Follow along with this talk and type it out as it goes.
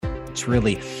It's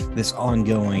really this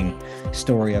ongoing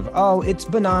story of, oh, it's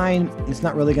benign, it's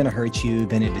not really going to hurt you,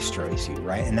 then it destroys you,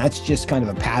 right? And that's just kind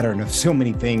of a pattern of so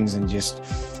many things and just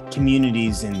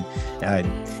communities and,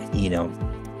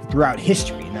 throughout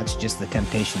history. And that's just the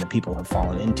temptation that people have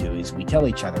fallen into, is we tell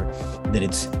each other that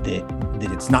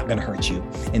it's not going to hurt you,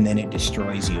 and then it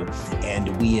destroys you.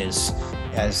 And we as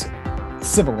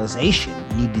civilization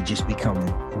need to just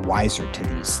become wiser to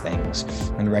these things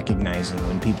and recognizing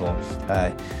when people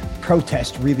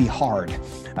protest really hard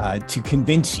to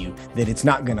convince you that it's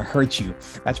not going to hurt you.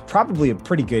 That's probably a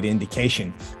pretty good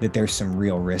indication that there's some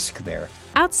real risk there.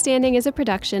 Outstanding is a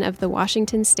production of The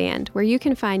Washington Stand, where you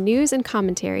can find news and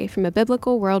commentary from a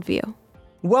biblical worldview.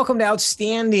 Welcome to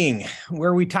Outstanding,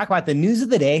 where we talk about the news of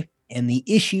the day and the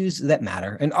issues that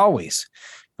matter, and always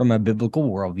from a biblical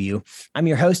worldview. I'm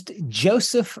your host,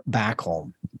 Joseph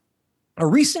Backholm. A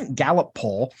recent Gallup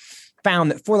poll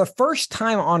found that for the first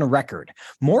time on record,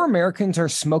 more Americans are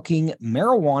smoking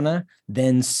marijuana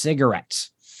than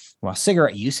cigarettes. While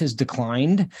cigarette use has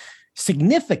declined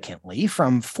significantly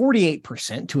from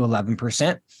 48% to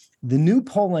 11%, the new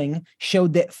polling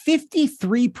showed that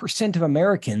 53% of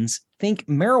Americans think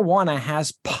marijuana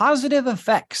has positive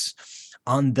effects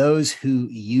on those who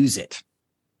use it.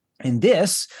 And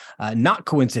this, not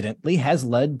coincidentally, has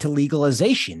led to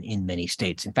legalization in many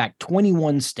states. In fact,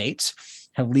 21 states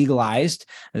have legalized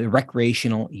the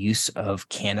recreational use of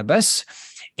cannabis,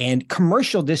 and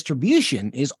commercial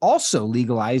distribution is also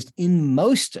legalized in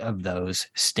most of those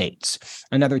states.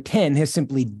 Another 10 has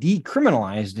simply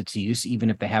decriminalized its use, even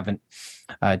if they haven't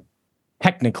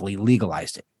technically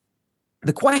legalized it.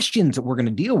 The questions that we're going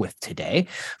to deal with today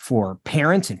for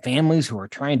parents and families who are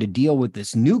trying to deal with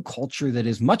this new culture that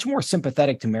is much more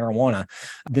sympathetic to marijuana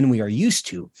than we are used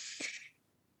to.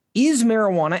 Is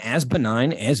marijuana as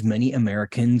benign as many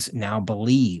Americans now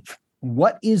believe?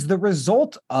 What is the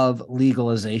result of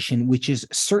legalization, which is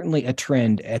certainly a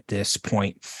trend at this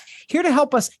point? Here to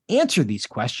help us answer these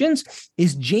questions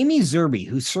is Jamie Zerby,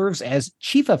 who serves as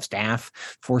Chief of Staff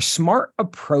for Smart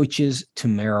Approaches to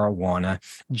Marijuana.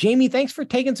 Jamie, thanks for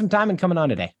taking some time and coming on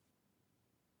today.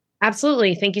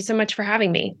 Absolutely. Thank you so much for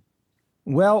having me.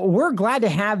 Well, we're glad to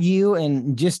have you,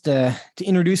 and just to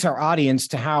introduce our audience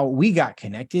to how we got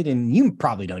connected. And you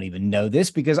probably don't even know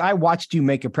this because I watched you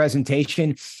make a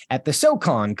presentation at the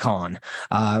SoCon Con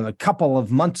a couple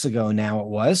of months ago now it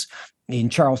was, in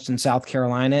Charleston, South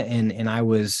Carolina, and I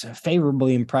was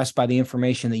favorably impressed by the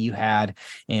information that you had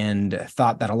and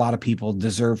thought that a lot of people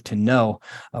deserve to know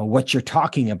what you're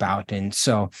talking about. And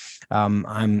so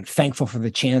I'm thankful for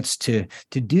the chance to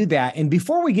do that. And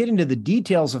before we get into the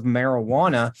details of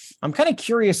marijuana, I'm kind of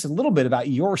curious a little bit about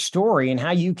your story and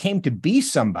how you came to be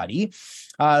somebody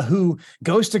who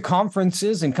goes to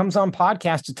conferences and comes on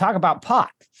podcasts to talk about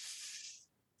pot.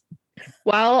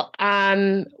 Well,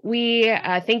 we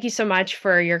thank you so much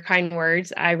for your kind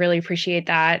words. I really appreciate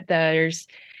that. There's,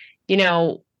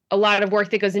 a lot of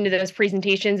work that goes into those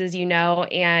presentations, as you know,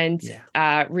 and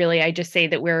really, I just say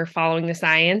that we're following the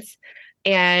science.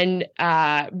 And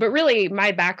but really,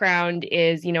 my background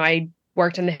is, I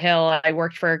worked on the Hill. I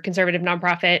worked for a conservative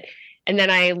nonprofit, and then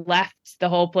I left the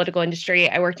whole political industry.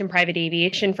 I worked in private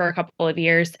aviation for a couple of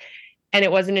years, and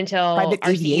it wasn't until our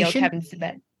CEO, Kevin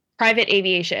Sabet. Private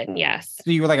aviation, yes.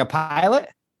 So you were like a pilot?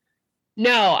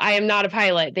 No, I am not a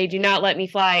pilot. They do not let me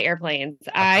fly airplanes.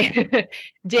 I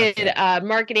did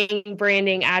marketing,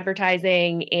 branding,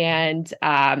 advertising, and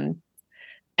that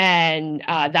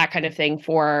kind of thing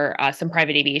for some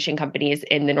private aviation companies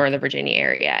in the Northern Virginia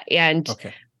area. And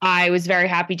I was very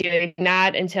happy doing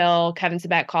that until Kevin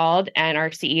Sabet called, and our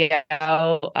CEO,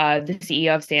 the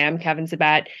CEO of SAM, Kevin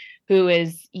Sabet, who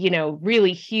is,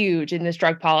 really huge in this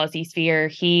drug policy sphere.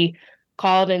 He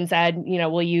called and said,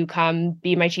 will you come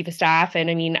be my chief of staff? And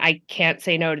I mean, I can't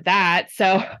say no to that.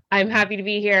 So I'm happy to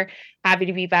be here, happy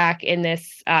to be back in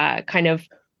this kind of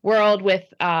world with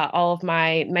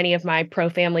many of my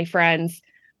pro-family friends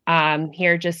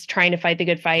here, just trying to fight the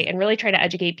good fight and really try to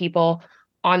educate people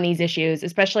on these issues,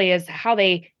 especially as how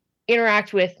they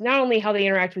interact with, not only how they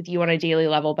interact with you on a daily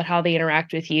level, but how they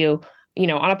interact with you,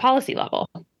 on a policy level.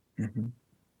 Mm-hmm.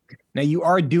 Now, you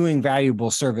are doing valuable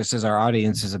service, as our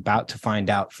audience is about to find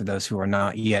out, for those who are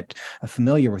not yet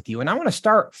familiar with you. And I want to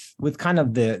start with kind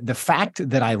of the fact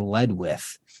that I led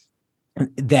with,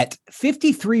 that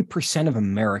 53% of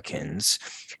Americans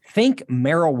think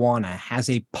marijuana has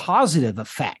a positive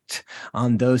effect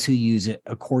on those who use it,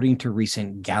 according to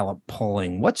recent Gallup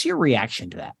polling. What's your reaction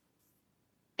to that?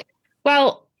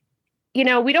 Well, we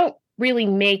don't really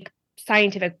make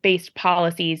scientific based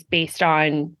policies based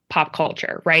on pop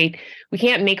culture, right? We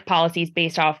can't make policies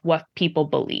based off what people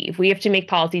believe. We have to make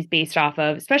policies based off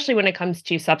of, especially when it comes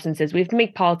to substances, we have to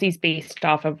make policies based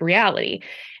off of reality.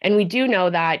 And we do know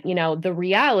that, the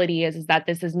reality is that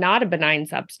this is not a benign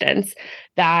substance,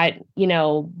 that,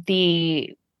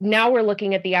 now we're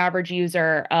looking at the average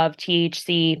user of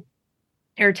THC.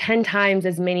 There are 10 times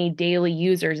as many daily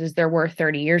users as there were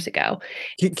 30 years ago.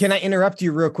 Can I interrupt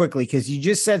you real quickly? Because you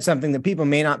just said something that people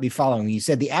may not be following. You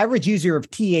said the average user of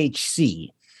THC.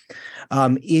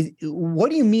 What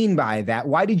do you mean by that?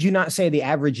 Why did you not say the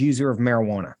average user of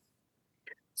marijuana?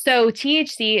 So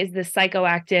THC is the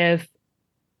psychoactive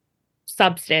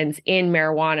substance in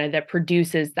marijuana that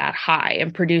produces that high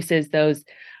and produces those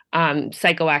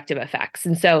psychoactive effects.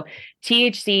 And so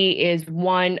THC is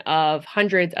one of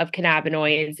hundreds of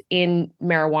cannabinoids in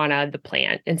marijuana, the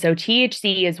plant. And so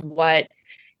THC is what,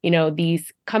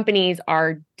 these companies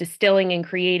are distilling and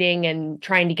creating and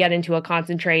trying to get into a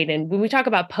concentrate. And when we talk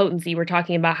about potency, we're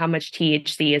talking about how much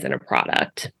THC is in a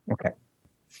product. Okay.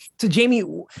 So Jamie,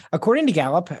 according to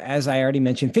Gallup, as I already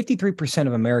mentioned, 53%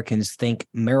 of Americans think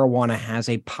marijuana has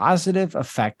a positive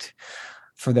effect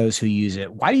for those who use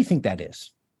it. Why do you think that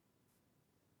is?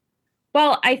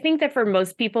 Well, I think that for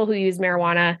most people who use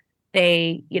marijuana,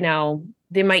 they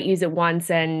might use it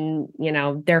once and,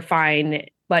 they're fine.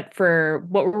 But for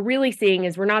what we're really seeing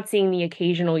is we're not seeing the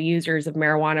occasional users of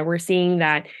marijuana. We're seeing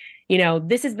that,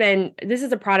 this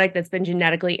is a product that's been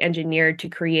genetically engineered to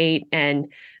create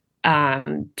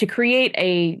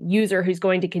a user who's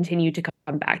going to continue to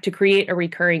come back, to create a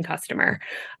recurring customer.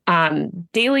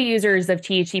 Daily users of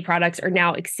THC products are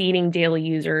now exceeding daily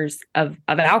users of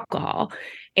alcohol.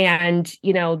 And,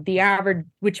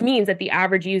 which means that the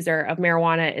average user of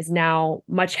marijuana is now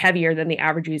much heavier than the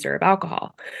average user of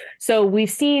alcohol. So we've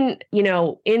seen,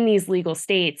 in these legal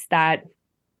states that,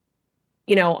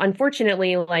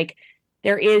 unfortunately,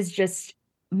 there is just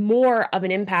more of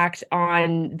an impact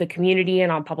on the community and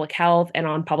on public health and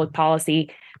on public policy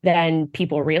than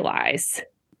people realize.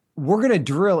 We're going to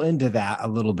drill into that a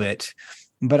little bit,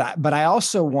 but I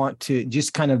also want to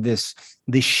just kind of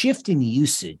the shift in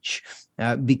usage,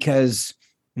 because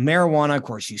marijuana, of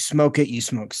course, you smoke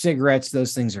cigarettes,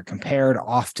 those things are compared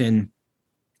often.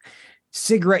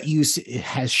 Cigarette use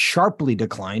has sharply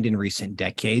declined in recent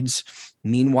decades.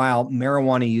 Meanwhile,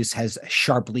 marijuana use has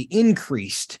sharply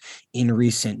increased in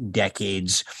recent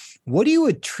decades. What do you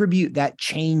attribute that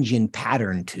change in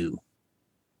pattern to?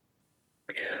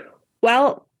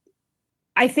 Well,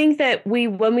 I think that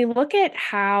when we look at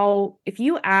if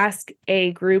you ask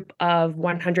a group of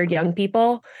 100 young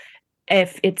people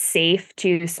if it's safe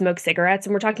to smoke cigarettes,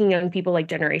 and we're talking young people like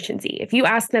Generation Z, if you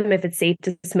ask them if it's safe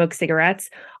to smoke cigarettes,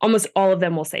 almost all of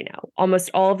them will say no. Almost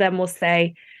all of them will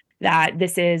say that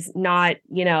this is not,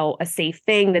 a safe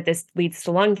thing, that this leads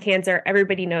to lung cancer.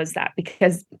 Everybody knows that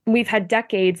because we've had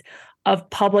decades of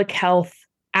public health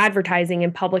advertising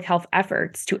and public health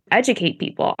efforts to educate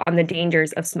people on the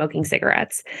dangers of smoking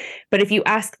cigarettes. But if you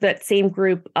ask that same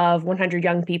group of 100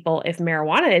 young people if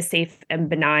marijuana is safe and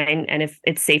benign and if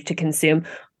it's safe to consume,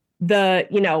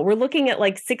 we're looking at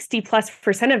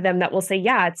 60+% of them that will say,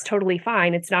 yeah, it's totally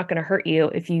fine. It's not going to hurt you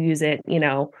if you use it,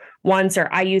 once, or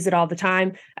I use it all the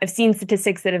time. I've seen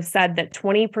statistics that have said that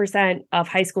 20% of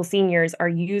high school seniors are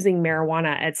using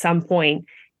marijuana at some point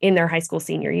in their high school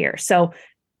senior year. So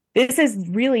this has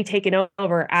really taken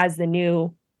over as the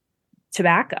new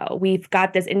tobacco. We've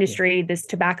got this industry, this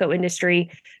tobacco industry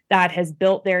that has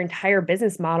built their entire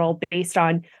business model based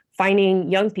on finding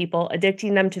young people,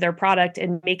 addicting them to their product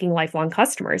and making lifelong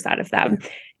customers out of them.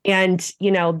 And,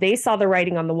 they saw the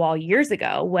writing on the wall years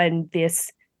ago when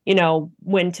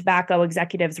when tobacco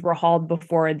executives were hauled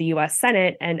before the US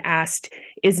Senate and asked,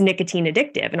 is nicotine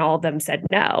addictive? And all of them said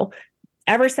no.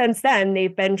 Ever since then,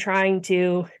 they've been trying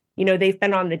to they've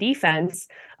been on the defense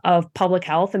of public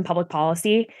health and public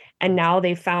policy, and now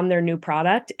they've found their new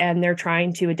product and they're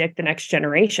trying to addict the next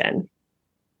generation.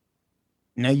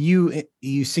 Now,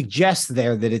 you suggest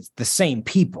there that it's the same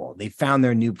people. They found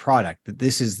their new product, that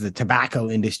this is the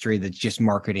tobacco industry that's just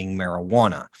marketing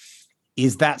marijuana.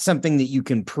 Is that something that you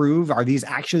can prove? Are these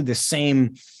actually the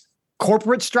same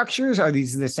corporate structures? Are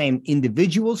these the same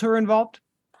individuals who are involved?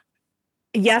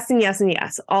 Yes, and yes, and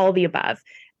yes, all of the above.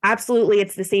 Absolutely,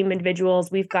 it's the same individuals.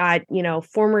 We've got,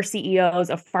 former CEOs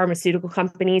of pharmaceutical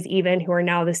companies, even who are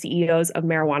now the CEOs of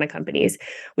marijuana companies.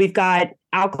 We've got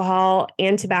alcohol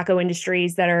and tobacco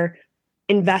industries that are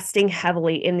investing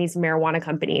heavily in these marijuana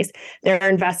companies. They're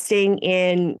investing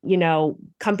in,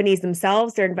 companies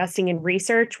themselves. They're investing in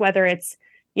research, whether it's,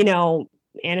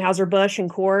 Anheuser-Busch and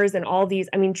Coors and all these,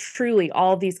 I mean, truly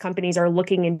all these companies are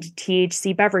looking into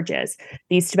THC beverages.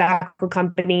 These tobacco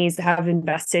companies have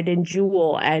invested in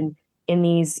Juul and in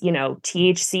these,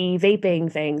 THC vaping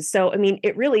things. So, I mean,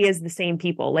 it really is the same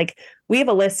people. Like, we have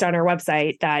a list on our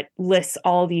website that lists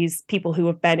all these people who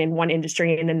have been in one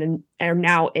industry and then are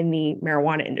now in the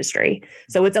marijuana industry.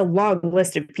 So it's a long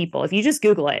list of people. If you just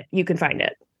Google it, you can find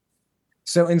it.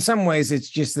 So in some ways, it's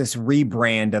just this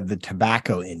rebrand of the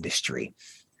tobacco industry.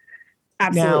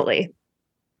 Absolutely.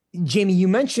 Now, Jamie, you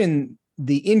mentioned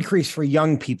the increase for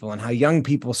young people and how young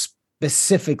people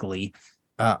specifically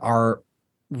are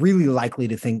really likely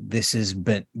to think this is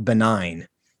benign.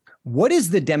 What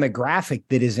is the demographic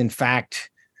that is in fact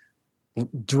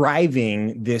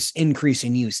driving this increase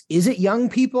in use? Is it young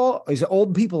people? Is it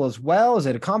old people as well? Is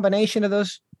it a combination of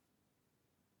those?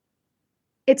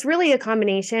 It's really a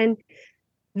combination.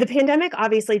 The pandemic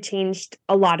obviously changed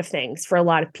a lot of things for a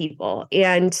lot of people.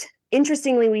 And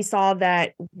interestingly, we saw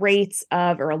that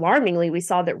alarmingly, we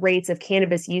saw that rates of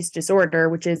cannabis use disorder,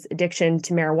 which is addiction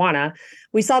to marijuana,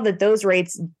 we saw that those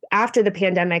rates after the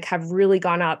pandemic have really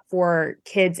gone up for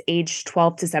kids aged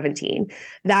 12 to 17.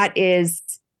 That is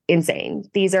insane.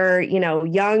 These are,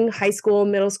 young high school,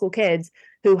 middle school kids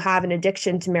who have an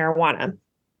addiction to marijuana.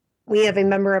 We have a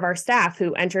member of our staff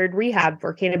who entered rehab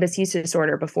for cannabis use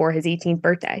disorder before his 18th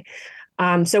birthday.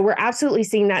 So we're absolutely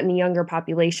seeing that in the younger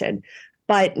population.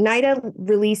 But NIDA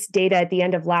released data at the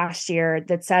end of last year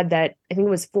that said that I think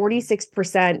it was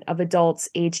 46% of adults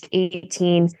aged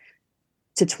 18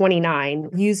 to 29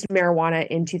 used marijuana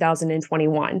in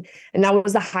 2021. And that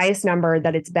was the highest number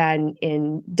that it's been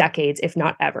in decades, if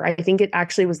not ever. I think it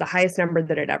actually was the highest number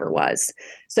that it ever was.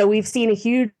 So we've seen a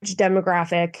huge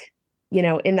demographic,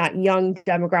 in that young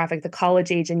demographic, the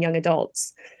college age and young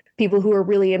adults, people who are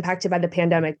really impacted by the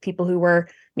pandemic, people who were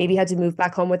maybe had to move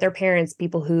back home with their parents,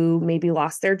 people who maybe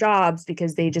lost their jobs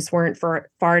because they just weren't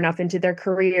far enough into their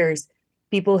careers,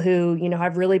 people who,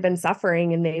 have really been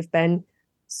suffering and they've been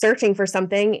searching for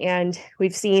something. And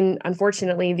we've seen,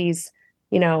 unfortunately, these,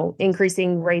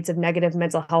 increasing rates of negative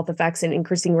mental health effects and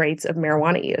increasing rates of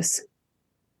marijuana use.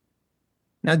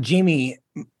 Now, Jamie,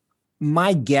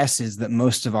 my guess is that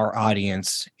most of our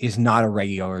audience is not a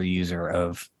regular user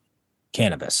of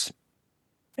cannabis,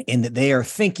 and that they are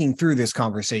thinking through this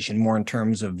conversation more in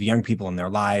terms of young people in their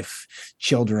life,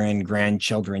 children,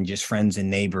 grandchildren, just friends and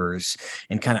neighbors,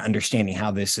 and kind of understanding how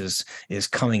this is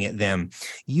coming at them.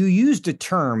 You used a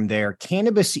term there,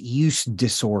 cannabis use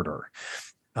disorder,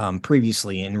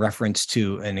 previously in reference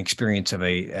to an experience of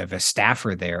a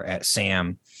staffer there at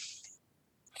SAM.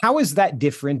 How is that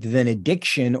different than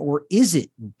addiction, or is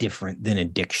it different than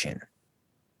addiction?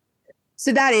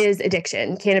 So that is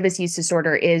addiction. Cannabis use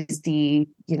disorder is the,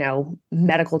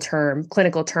 medical term,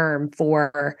 clinical term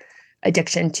for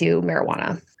addiction to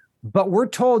marijuana. But we're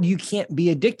told you can't be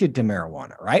addicted to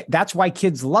marijuana, right? That's why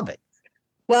kids love it.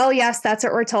 Well, yes, that's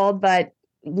what we're told. But,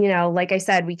 like I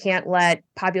said, we can't let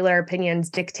popular opinions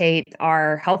dictate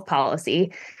our health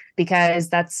policy, because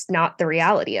that's not the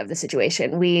reality of the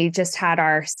situation. We just had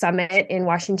our summit in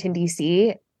Washington,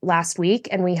 D.C. last week,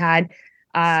 and we had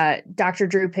Dr.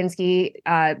 Drew Pinsky.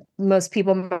 Most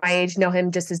people my age know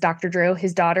him just as Dr. Drew.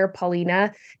 His daughter,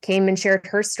 Paulina, came and shared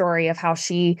her story of how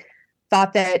she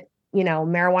thought that,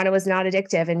 marijuana was not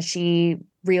addictive, and she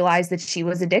realized that she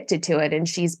was addicted to it. And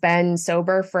she's been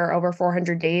sober for over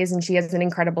 400 days, and she has an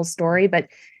incredible story. But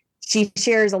she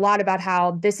shares a lot about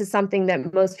how this is something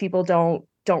that most people don't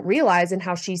realize, and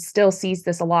how she still sees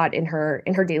this a lot in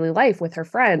her daily life with her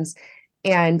friends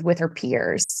and with her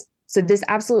peers. So this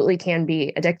absolutely can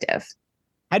be addictive.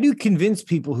 How do you convince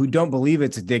people who don't believe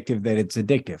it's addictive that it's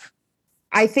addictive?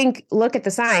 I think look at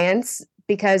the science,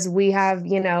 because we have,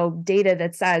 data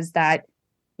that says that,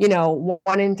 1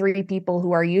 in 3 people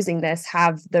who are using this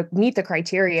meet the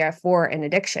criteria for an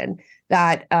addiction.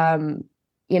 That,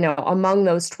 among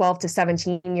those 12 to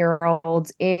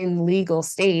 17-year-olds in legal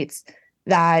states,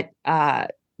 that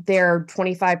they're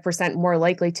 25% more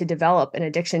likely to develop an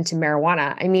addiction to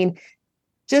marijuana. I mean,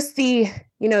 just the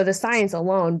science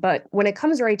alone. But when it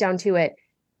comes right down to it,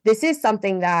 this is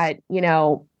something that,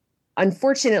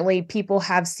 unfortunately, people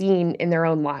have seen in their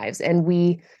own lives. And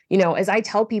we, as I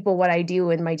tell people what I do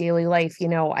in my daily life,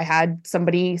 I had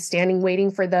somebody standing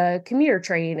waiting for the commuter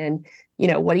train, and,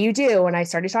 what do you do? And I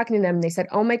started talking to them, and they said,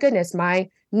 oh my goodness, my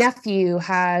nephew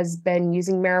has been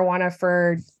using marijuana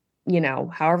for,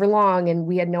 however long, and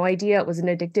we had no idea it was an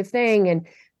addictive thing. And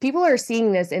people are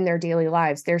seeing this in their daily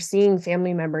lives. They're seeing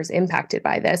family members impacted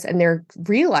by this, and they're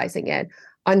realizing it,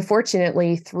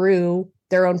 unfortunately, through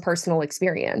their own personal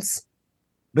experience.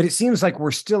 But it seems like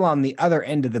we're still on the other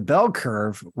end of the bell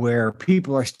curve where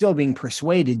people are still being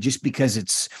persuaded just because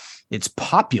it's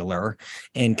popular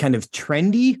and kind of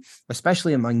trendy,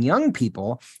 especially among young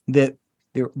people, that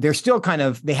they're still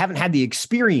they haven't had the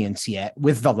experience yet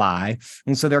with the lie.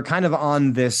 And so they're kind of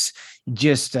on this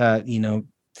just,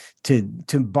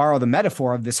 to borrow the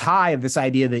metaphor of this high of this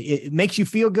idea that it makes you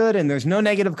feel good and there's no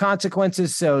negative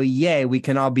consequences. So yay, we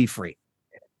can all be free.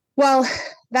 Well,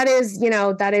 that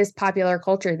is popular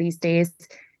culture these days.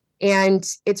 And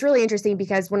it's really interesting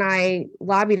because when I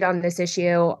lobbied on this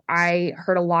issue, I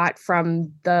heard a lot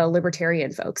from the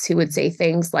libertarian folks who would say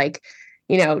things like,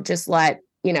 just let,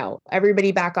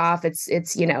 everybody back off. It's,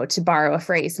 to borrow a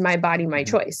phrase, my body, my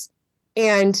choice.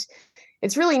 And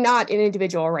it's really not an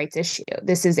individual rights issue.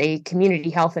 This is a community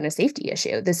health and a safety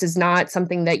issue. This is not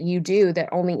something that you do that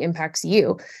only impacts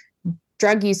you.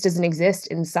 Drug use doesn't exist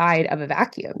inside of a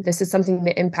vacuum. This is something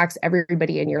that impacts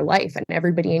everybody in your life and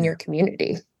everybody in your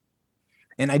community.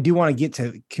 And I do want to get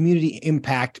to community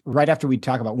impact right after we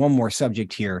talk about one more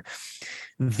subject here,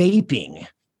 vaping,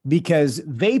 because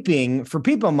vaping for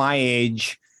people my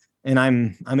age, and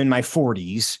I'm in my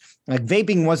 40s, like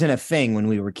vaping wasn't a thing when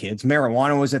we were kids.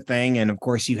 Marijuana was a thing. And of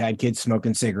course you had kids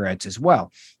smoking cigarettes as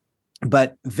well.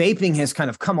 But vaping has kind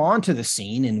of come onto the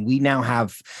scene, and we now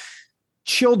have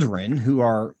children who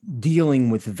are dealing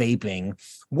with vaping.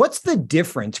 What's the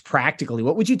difference practically?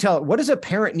 What does a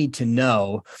parent need to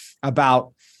know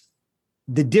about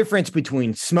the difference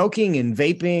between smoking and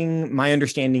vaping? My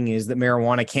understanding is that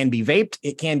marijuana can be vaped.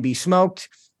 It can be smoked.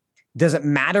 Does it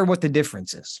matter what the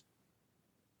difference is?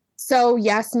 So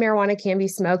yes, marijuana can be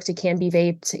smoked. It can be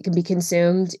vaped. It can be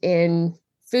consumed in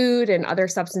food and other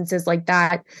substances like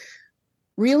that.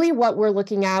 Really what we're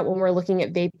looking at when we're looking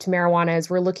at vaped marijuana is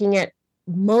we're looking at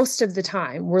most of the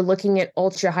time, we're looking at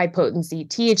ultra high potency,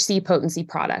 THC potency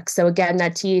products. So again,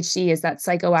 that THC is that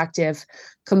psychoactive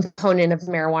component of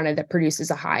marijuana that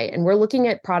produces a high. And we're looking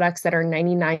at products that are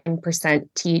 99%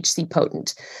 THC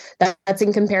potent. That's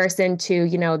in comparison to,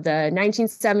 the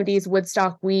 1970s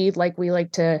Woodstock weed, like we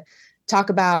like to talk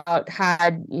about,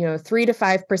 had 3 to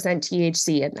 5%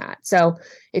 THC in that. So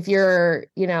if you're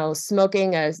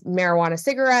smoking a marijuana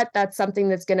cigarette, that's something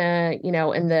that's gonna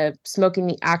and smoking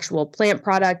the actual plant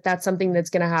product, that's something that's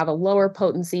gonna have a lower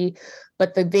potency.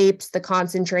 But the vapes, the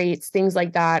concentrates, things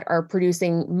like that are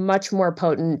producing much more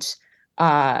potent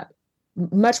THC.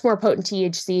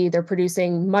 They're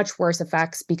producing much worse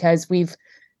effects because we've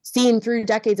seen through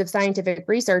decades of scientific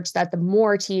research that the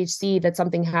more THC that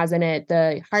something has in it,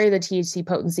 the higher the THC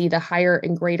potency, the higher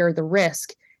and greater the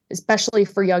risk, especially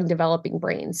for young developing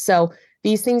brains. So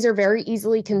these things are very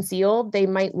easily concealed. They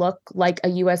might look like a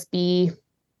USB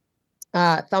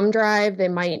thumb drive. They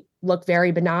might look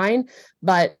very benign,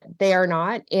 but they are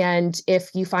not. And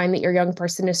if you find that your young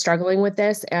person is struggling with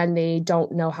this and they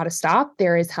don't know how to stop,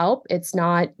 there is help. It's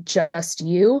not just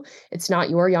you. It's not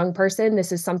your young person.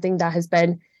 This is something that has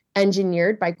been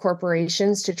engineered by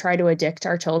corporations to try to addict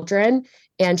our children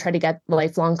and try to get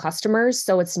lifelong customers.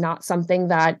 So it's not something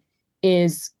that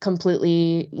is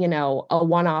completely, a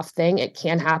one-off thing. It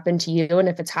can happen to you. And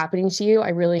if it's happening to you, I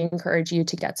really encourage you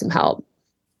to get some help.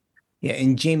 Yeah.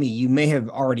 And Jamie, you may have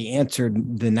already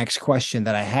answered the next question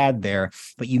that I had there,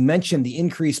 but you mentioned the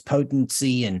increased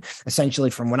potency, and essentially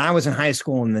from when I was in high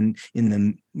school in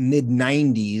the mid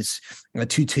 90s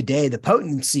to today, the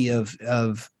potency of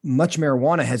much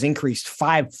marijuana has increased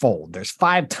 5-fold. There's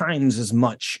 5 times as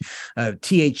much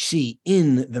THC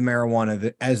in the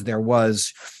marijuana as there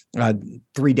was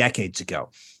 3 decades ago.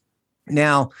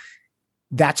 Now,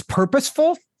 that's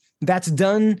purposeful. That's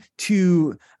done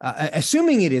to,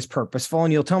 assuming it is purposeful,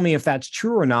 and you'll tell me if that's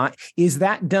true or not, is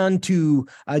that done to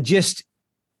just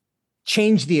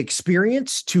change the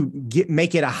experience to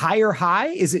make it a higher high?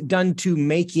 Is it done to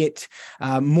make it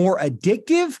more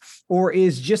addictive, or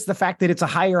is just the fact that it's a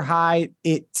higher high,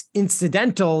 it's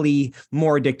incidentally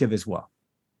more addictive as well?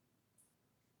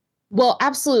 Well,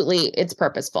 absolutely, it's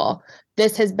purposeful.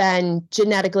 This has been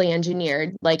genetically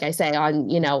engineered, like I say,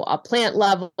 on, a plant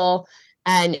level.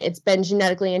 And it's been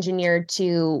genetically engineered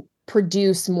to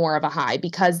produce more of a high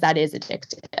because that is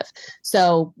addictive.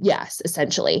 So yes,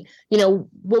 essentially,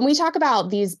 when we talk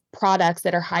about these products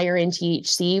that are higher in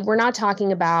THC, we're not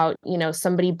talking about,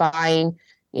 somebody buying,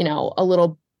 a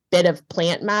little bit of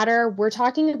plant matter. We're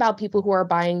talking about people who are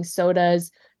buying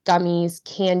sodas, gummies,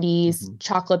 candies,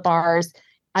 chocolate bars,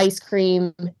 ice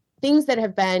cream, things that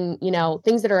have been,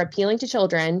 things that are appealing to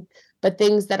children, but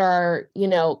things that are,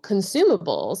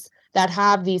 consumables that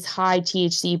have these high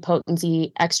THC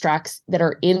potency extracts that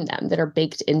are in them, that are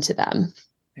baked into them.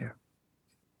 Yeah.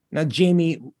 Now,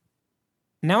 Jamie,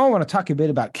 now I want to talk a bit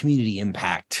about community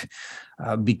impact.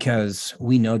 because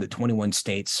we know that 21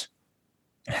 states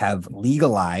have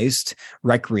legalized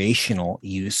recreational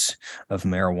use of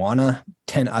marijuana.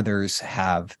 10 others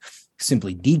have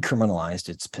simply decriminalized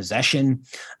its possession.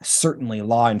 Certainly,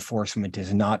 law enforcement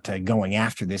is not going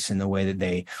after this in the way that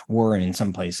they were. And in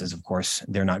some places, of course,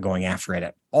 they're not going after it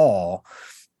at all.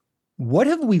 What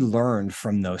have we learned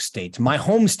from those states? My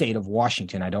home state of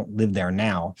Washington, I don't live there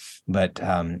now, but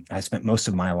I spent most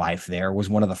of my life there, was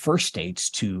one of the first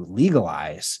states to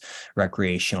legalize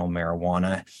recreational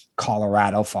marijuana.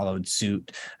 Colorado followed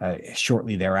suit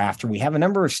shortly thereafter. We have a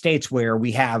number of states where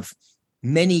we have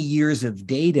many years of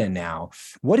data now.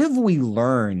 What have we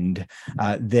learned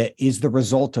that is the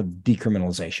result of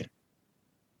decriminalization?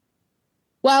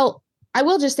 Well, I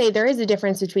will just say there is a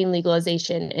difference between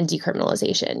legalization and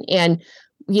decriminalization. And,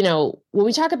 you know, when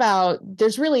we talk about,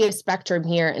 there's really a spectrum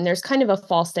here, and there's kind of a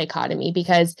false dichotomy,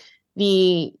 because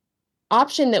the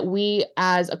option that we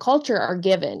as a culture are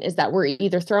given is that we're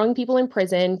either throwing people in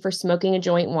prison for smoking a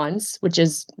joint once, which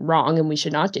is wrong and we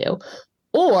should not do,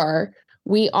 or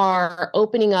we are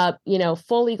opening up, you know,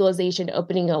 full legalization,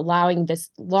 allowing this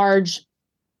large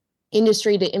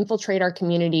industry to infiltrate our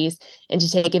communities and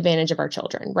to take advantage of our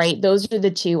children, right? Those are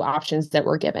the two options that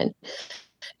we're given.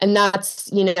 And that's,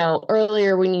 you know,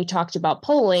 earlier when you talked about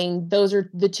polling, those are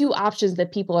the two options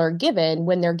that people are given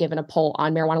when they're given a poll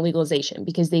on marijuana legalization,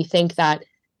 because they think that,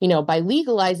 you know, by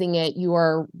legalizing it, you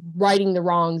are righting the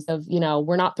wrongs of, you know,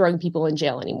 we're not throwing people in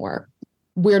jail anymore.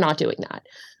 We're not doing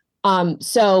that.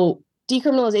 So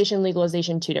decriminalization,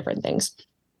 legalization, two different things.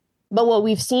 But what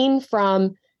we've seen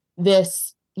from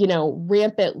this, you know,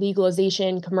 rampant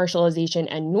legalization, commercialization,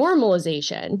 and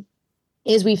normalization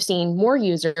is we've seen more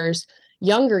users,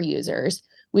 younger users.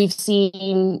 We've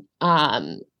seen,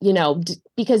 you know,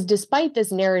 because despite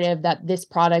this narrative that this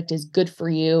product is good for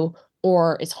you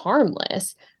or is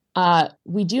harmless,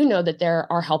 we do know that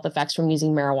there are health effects from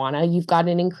using marijuana. You've got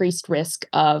an increased risk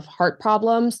of heart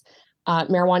problems.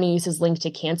 Marijuana use is linked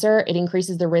to cancer. It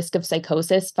increases the risk of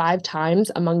psychosis 5 times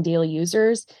among daily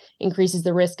users, increases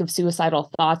the risk of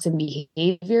suicidal thoughts and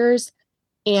behaviors,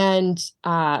 and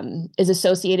is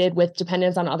associated with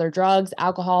dependence on other drugs,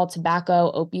 alcohol,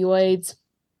 tobacco, opioids.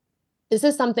 This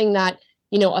is something that,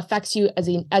 you know, affects you as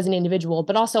an individual,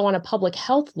 but also on a public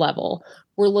health level.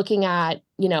 We're looking at,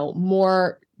 you know,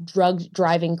 more drug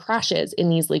driving crashes in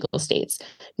these legal states.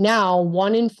 Now,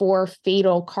 1 in 4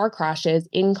 fatal car crashes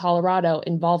in Colorado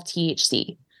involve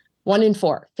THC. 1 in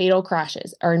 4 fatal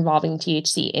crashes are involving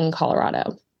THC in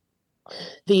Colorado.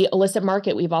 The illicit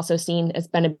market we've also seen has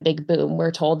been a big boom. We're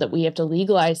told that we have to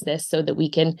legalize this so that we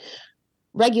can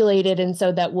regulate it and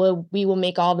so that we will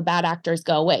make all the bad actors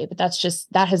go away. But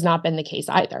that has not been the case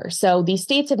either. So these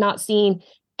states have not seen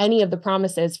any of the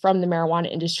promises from the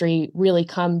marijuana industry really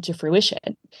come to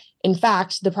fruition. In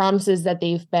fact, the promises that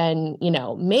they've been, you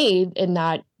know, made in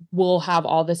that we'll have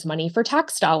all this money for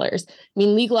tax dollars. I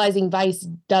mean, legalizing vice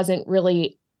doesn't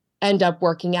really end up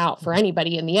working out for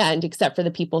anybody in the end, except for the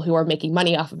people who are making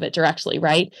money off of it directly,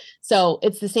 right? So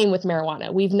it's the same with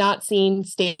marijuana. We've not seen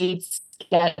states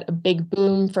get a big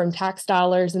boom from tax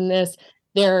dollars in this.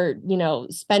 They're, you know,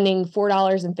 spending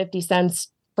 $4.50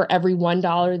 for every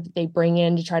 $1 that they bring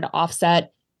in to try to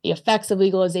offset the effects of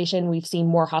legalization. We've seen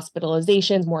more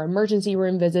hospitalizations, more emergency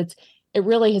room visits. It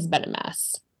really has been a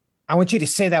mess. I want you to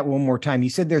say that one more time. You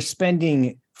said they're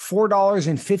spending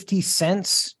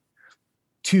 $4.50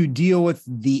 to deal with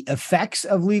the effects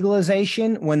of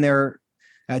legalization when they're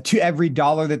to every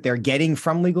dollar that they're getting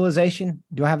from legalization.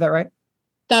 Do I have that right?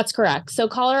 That's correct. So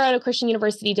Colorado Christian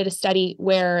University did a study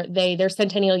where their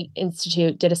Centennial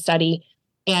Institute did a study,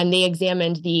 and they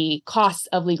examined the costs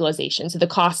of legalization. So the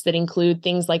costs that include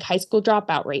things like high school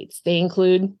dropout rates, they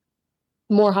include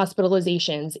more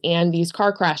hospitalizations and these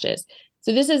car crashes.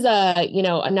 So this is a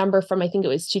number from, I think it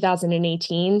was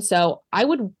 2018. So I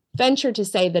would venture to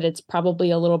say that it's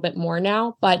probably a little bit more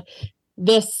now, but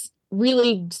this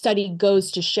really study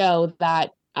goes to show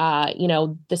that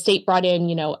the state brought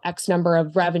in, X number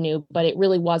of revenue, but it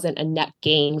really wasn't a net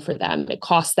gain for them. It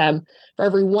cost them, for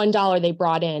every $1 they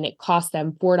brought in, it cost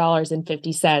them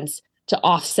 $4.50 to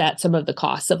offset some of the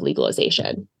costs of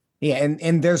legalization. Yeah,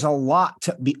 and there's a lot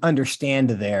to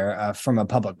understand there from a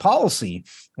public policy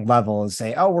level, and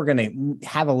say, oh, we're going to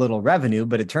have a little revenue,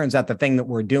 but it turns out the thing that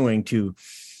we're doing to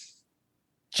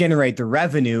generate the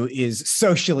revenue is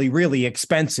socially really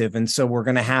expensive, and so we're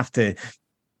going to have to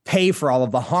pay for all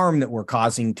of the harm that we're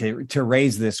causing to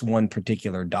raise this one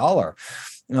particular dollar.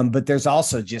 But there's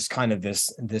also just kind of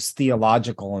this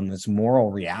theological and this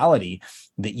moral reality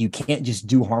that you can't just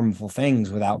do harmful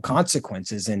things without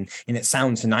consequences. And it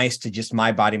sounds nice to just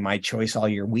my body, my choice, all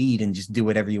your weed, and just do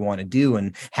whatever you want to do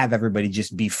and have everybody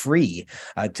just be free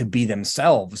to be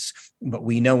themselves. But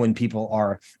we know when people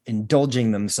are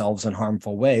indulging themselves in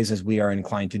harmful ways, as we are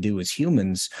inclined to do as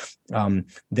humans,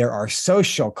 there are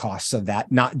social costs of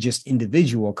that, not just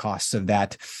individual costs of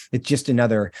that. It's just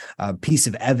another piece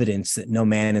of evidence that no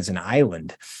man is an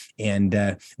island.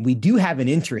 And we do have an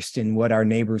interest in what our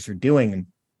neighbors are doing. And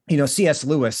C.S.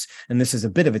 Lewis, and this is a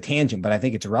bit of a tangent, but I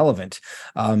think it's relevant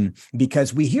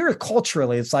because we hear it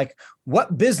culturally. It's like,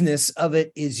 what business of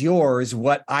it is yours,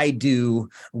 what I do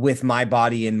with my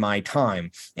body and my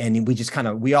time? And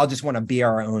we all just want to be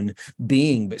our own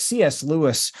being. But C.S.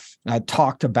 Lewis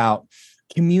talked about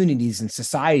communities and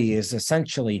society as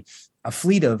essentially a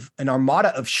fleet of an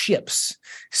armada of ships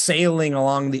sailing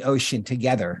along the ocean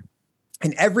together.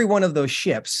 And every one of those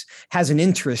ships has an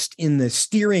interest in the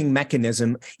steering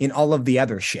mechanism in all of the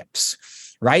other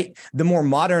ships, right? The more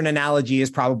modern analogy is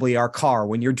probably our car.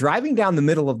 When you're driving down the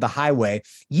middle of the highway,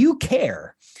 you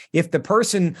care if the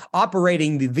person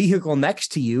operating the vehicle next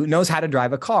to you knows how to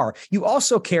drive a car. You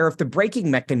also care if the braking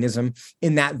mechanism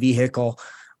in that vehicle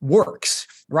works,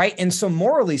 right? And so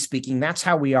morally speaking, that's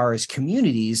how we are as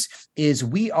communities, is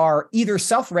we are either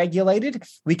self-regulated,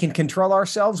 we can control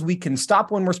ourselves, we can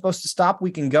stop when we're supposed to stop, we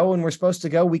can go when we're supposed to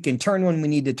go, we can turn when we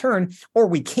need to turn, or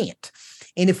we can't.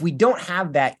 And if we don't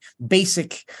have that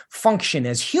basic function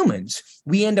as humans,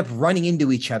 we end up running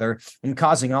into each other and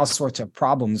causing all sorts of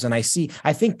problems. And I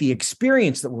think the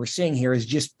experience that we're seeing here is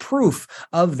just proof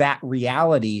of that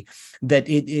reality, that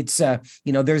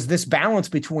there's this balance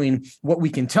between what we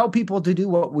can tell people to do,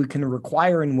 what we can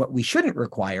require, and what we shouldn't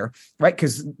require, right?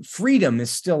 Because freedom is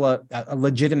still a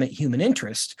legitimate human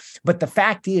interest. But the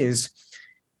fact is,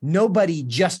 nobody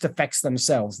just affects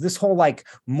themselves. This whole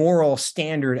moral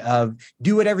standard of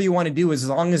do whatever you want to do as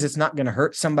long as it's not going to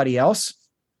hurt somebody else,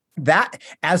 that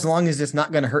as long as it's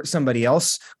not going to hurt somebody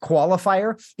else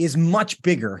qualifier is much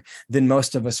bigger than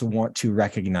most of us want to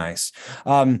recognize.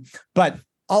 But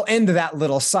I'll end that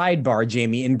little sidebar,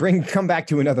 Jamie, and come back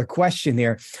to another question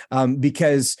there,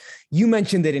 because you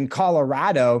mentioned that in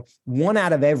Colorado, 1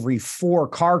 out of every 4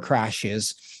 car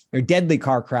crashes or deadly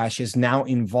car crashes now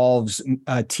involves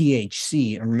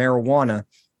THC or marijuana.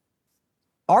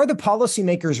 Are the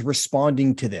policymakers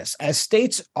responding to this? As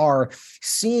states are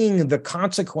seeing the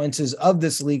consequences of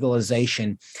this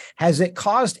legalization, has it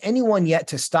caused anyone yet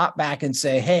to stop back and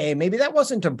say, hey, maybe that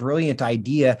wasn't a brilliant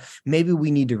idea. Maybe we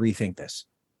need to rethink this?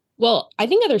 Well, I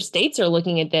think other states are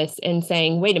looking at this and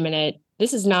saying, wait a minute,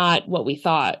 this is not what we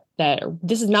thought,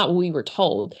 this is not what we were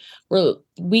told.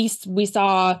 We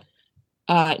saw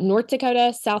North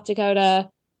Dakota, South Dakota,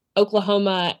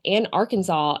 Oklahoma, and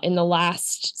Arkansas in the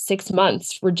last 6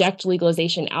 months reject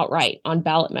legalization outright on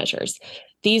ballot measures.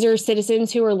 These are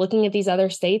citizens who are looking at these other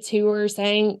states who are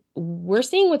saying, we're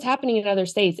seeing what's happening in other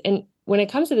states. And when it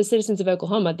comes to the citizens of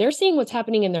Oklahoma, they're seeing what's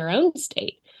happening in their own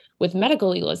state with medical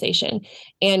legalization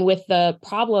and with the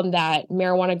problem that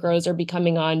marijuana grows are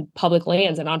becoming on public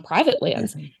lands and on private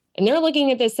lands. Mm-hmm. And they're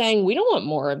looking at this saying, we don't want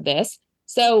more of this.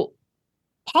 So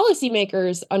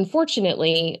policymakers,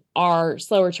 unfortunately, are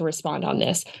slower to respond on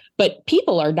this, but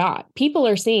people are not. People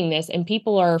are seeing this and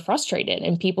people are frustrated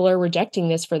and people are rejecting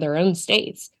this for their own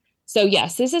states. So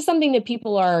yes, this is something that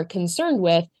people are concerned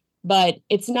with, but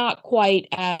it's not quite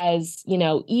as,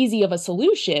 easy of a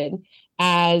solution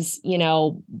as,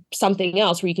 something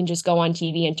else where you can just go on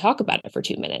TV and talk about it for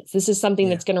 2 minutes. This is something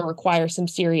that's going to require some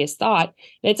serious thought.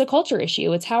 And it's a culture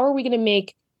issue. It's how are we going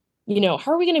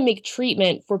to make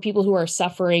treatment for people who are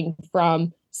suffering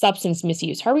from substance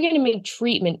misuse? How are we going to make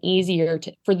treatment easier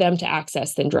for them to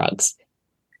access than drugs?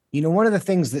 One of the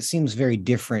things that seems very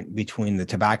different between the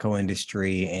tobacco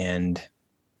industry and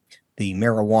the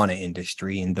marijuana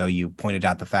industry, and though you pointed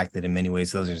out the fact that in many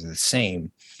ways those are the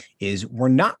same, is we're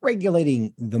not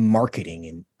regulating the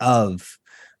marketing of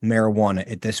marijuana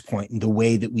at this point in the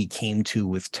way that we came to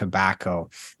with tobacco.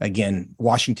 Again,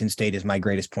 Washington State is my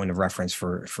greatest point of reference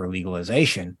for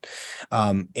legalization.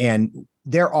 And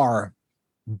there are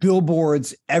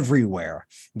billboards everywhere.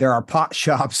 There are pot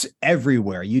shops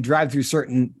everywhere. You drive through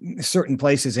certain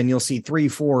places and you'll see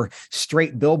 3-4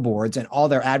 straight billboards, and all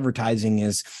their advertising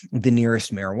is the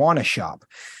nearest marijuana shop.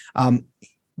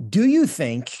 Do you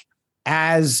think,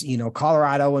 as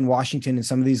Colorado and Washington and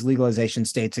some of these legalization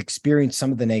states experience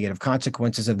some of the negative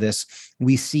consequences of this,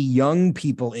 we see young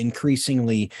people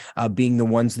increasingly being the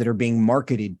ones that are being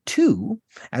marketed to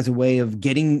as a way of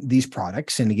getting these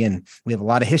products? And again, we have a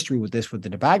lot of history with this with the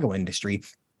tobacco industry.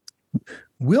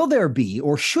 will there be,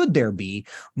 or should there be,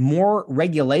 more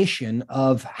regulation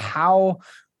of how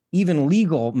even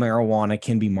legal marijuana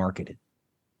can be marketed?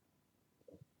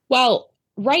 Well,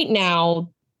 right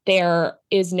now, there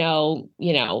is no,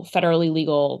 federally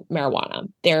legal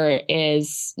marijuana. There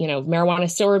is, marijuana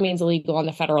still remains illegal on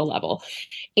the federal level.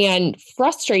 And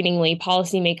frustratingly,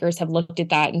 policymakers have looked at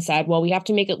that and said, well, we have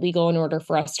to make it legal in order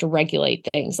for us to regulate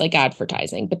things like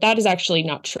advertising. But that is actually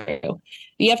not true.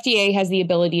 The FDA has the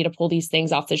ability to pull these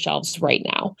things off the shelves right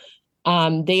now.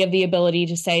 They have the ability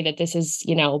to say that this is,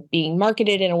 being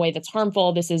marketed in a way that's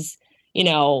harmful. This is,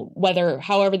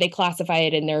 however they classify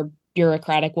it in their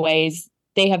bureaucratic ways,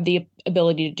 they have the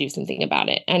ability to do something about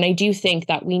it. And I do think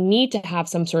that we need to have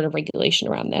some sort of regulation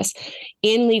around this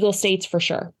in legal states for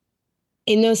sure.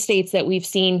 In those states that we've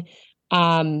seen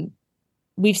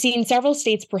several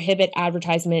states prohibit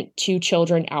advertisement to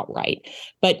children outright.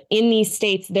 But in these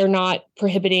states, they're not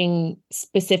prohibiting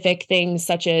specific things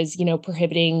such as,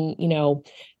 prohibiting,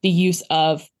 the use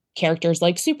of characters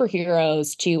like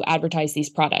superheroes to advertise these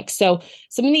products. So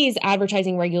some of these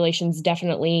advertising regulations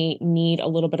definitely need a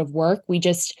little bit of work. We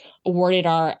just awarded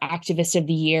our Activist of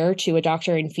the Year to a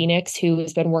doctor in Phoenix who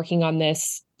has been working on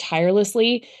this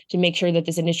tirelessly to make sure that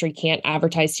this industry can't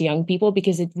advertise to young people,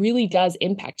 because it really does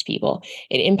impact people.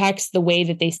 It impacts the way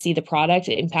that they see the product.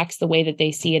 It impacts the way that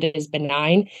they see it as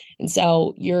benign. And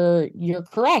so you're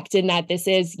correct in that this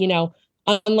is,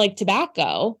 unlike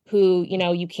tobacco, who,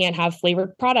 you can't have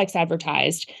flavored products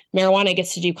advertised, marijuana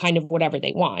gets to do kind of whatever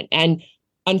they want. And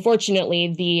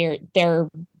unfortunately, their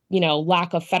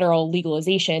lack of federal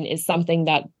legalization is something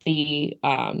that the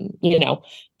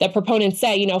proponents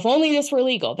say, if only this were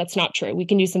legal. That's not true. We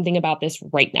can do something about this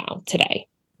right now, today.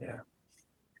 Yeah.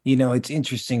 It's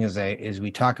interesting as we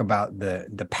talk about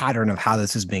the pattern of how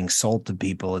this is being sold to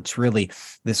people. It's really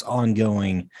this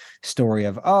ongoing story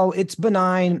of, oh, it's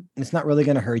benign, it's not really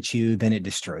going to hurt you, then it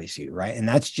destroys you, right? And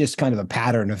that's just kind of a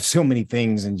pattern of so many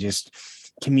things and just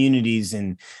communities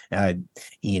and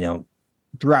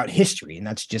throughout history. And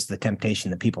that's just the temptation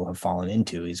that people have fallen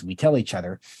into, is we tell each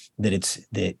other that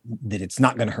it's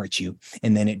not going to hurt you,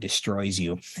 and then it destroys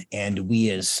you. And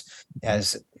we as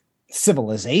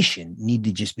civilization need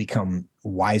to just become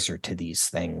wiser to these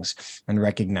things and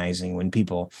recognizing when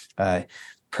people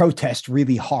protest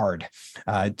really hard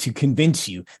to convince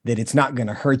you that it's not going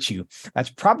to hurt you. That's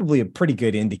probably a pretty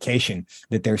good indication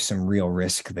that there's some real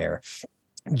risk there.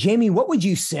 Jamie, what would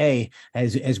you say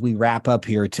as we wrap up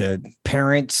here to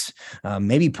parents,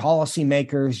 maybe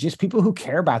policymakers, just people who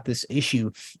care about this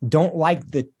issue, don't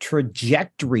like the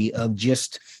trajectory of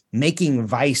just making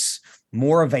vice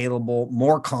more available,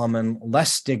 more common,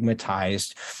 less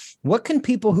stigmatized? What can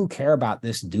people who care about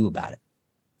this do about it?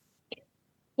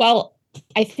 Well,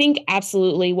 I think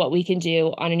absolutely what we can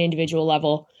do on an individual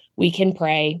level, we can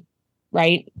pray,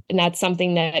 right? And that's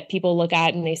something that people look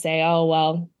at and they say, oh,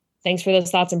 well, thanks for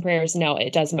those thoughts and prayers. No,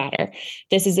 it does matter.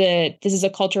 This is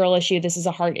a cultural issue. This is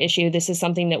a heart issue. This is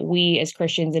something that we as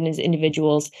Christians and as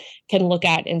individuals can look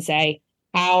at and say,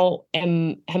 how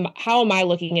am I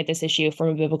looking at this issue from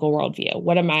a biblical worldview?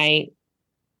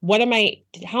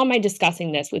 How am I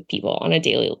discussing this with people on a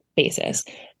daily basis?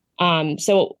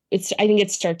 So I think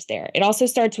it starts there. It also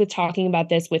starts with talking about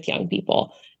this with young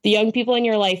people. The young people in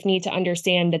your life need to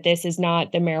understand that this is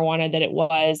not the marijuana that it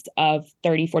was of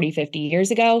 30, 40, 50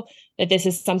 years ago, that this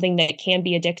is something that can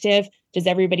be addictive. Does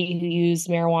everybody who use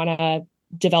marijuana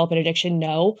develop an addiction?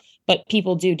 No, but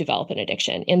people do develop an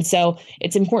addiction. And so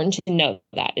it's important to know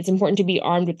that. It's important to be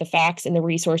armed with the facts and the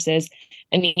resources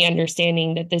and the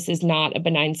understanding that this is not a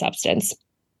benign substance.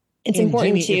 It's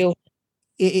important Jamie,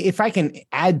 if I can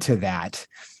add to that,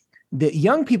 the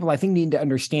young people, I think, need to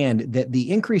understand that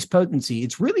the increased potency,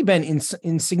 it's really been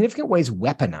in significant ways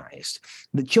weaponized.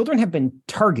 The children have been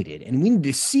targeted, and we need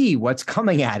to see what's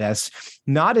coming at us,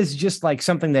 not as just like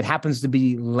something that happens to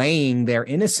be laying there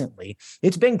innocently.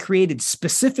 It's been created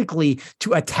specifically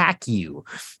to attack you.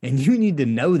 And you need to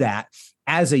know that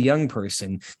as a young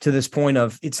person, to this point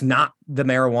of it's not the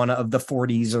marijuana of the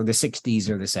 40s or the 60s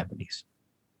or the 70s.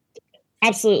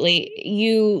 Absolutely.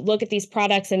 You look at these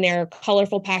products and they're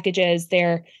colorful packages,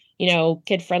 they're,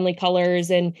 kid-friendly colors,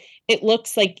 and it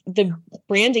looks like the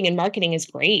branding and marketing is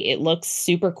great. It looks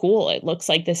super cool. It looks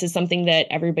like this is something that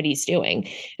everybody's doing.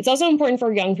 It's also important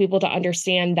for young people to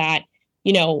understand that,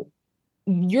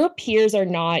 your peers are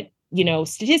not,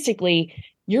 statistically,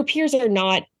 your peers are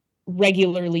not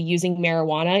regularly using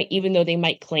marijuana, even though they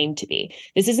might claim to be.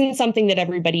 This isn't something that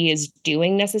everybody is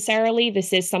doing necessarily.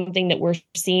 This is something that we're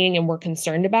seeing and we're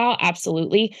concerned about.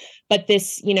 Absolutely. But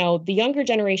this, the younger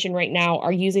generation right now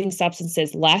are using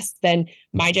substances less than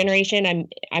my generation.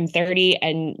 I'm 30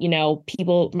 and,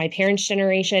 my parents'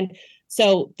 generation.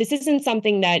 So this isn't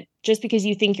something that just because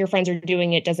you think your friends are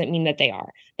doing it doesn't mean that they are.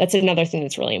 That's another thing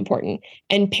that's really important.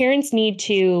 And parents need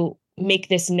to make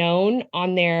this known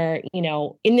on their,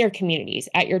 in their communities,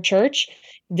 at your church.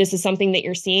 This is something that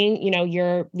you're seeing,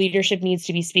 your leadership needs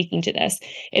to be speaking to this.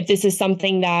 If this is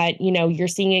something that, you're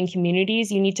seeing in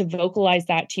communities, you need to vocalize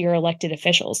that to your elected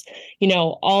officials.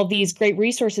 All these great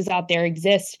resources out there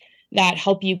exist that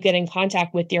help you get in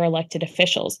contact with your elected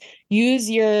officials. Use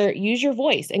your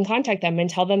voice and contact them and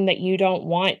tell them that you don't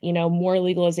want, more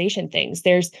legalization things.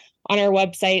 There's on our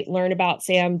website,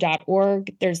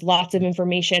 learnaboutsam.org. There's lots of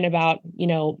information about,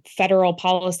 federal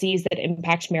policies that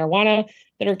impact marijuana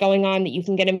that are going on that you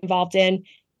can get involved in,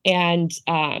 and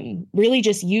really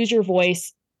just use your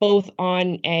voice both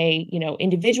on a,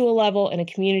 individual level and a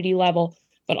community level,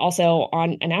 but also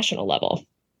on a national level.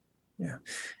 Yeah.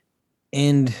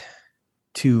 And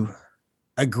to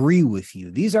agree with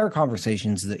you, these are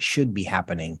conversations that should be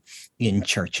happening in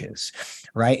churches,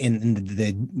 right? And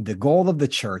the goal of the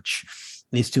church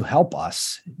is to help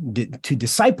us to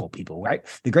disciple people, right?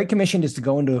 The Great Commission is to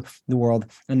go into the world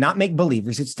and not make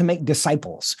believers, it's to make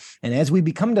disciples. And as we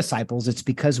become disciples, it's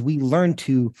because we learn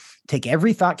to take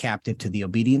every thought captive to the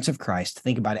obedience of Christ,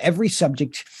 think about every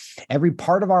subject, every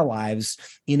part of our lives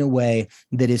in a way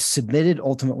that is submitted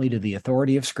ultimately to the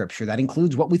authority of Scripture. That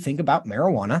includes what we think about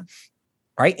marijuana,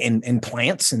 right? And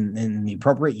plants and the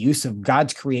appropriate use of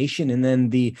God's creation, and then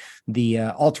the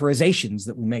authorizations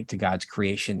that we make to God's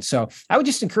creation. So I would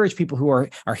just encourage people who are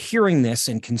hearing this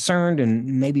and concerned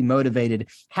and maybe motivated,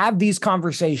 have these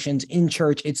conversations in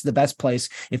church. It's the best place.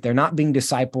 If they're not being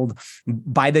discipled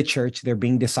by the church, they're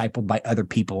being discipled by other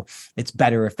people. It's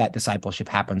better if that discipleship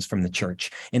happens from the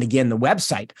church. And again, the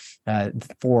website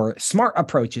for smart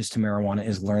approaches to marijuana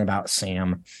is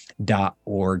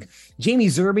learnaboutsam.org. Jamie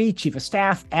Zerby, Chief of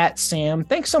Staff at SAM,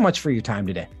 thanks so much for your time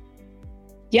today.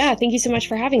 Yeah, thank you so much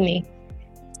for having me.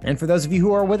 And for those of you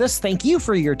who are with us, thank you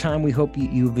for your time. We hope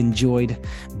you've enjoyed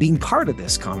being part of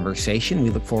this conversation.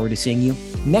 We look forward to seeing you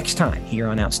next time here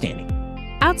on Outstanding.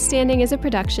 Outstanding is a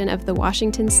production of The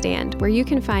Washington Stand, where you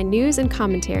can find news and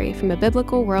commentary from a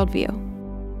biblical worldview.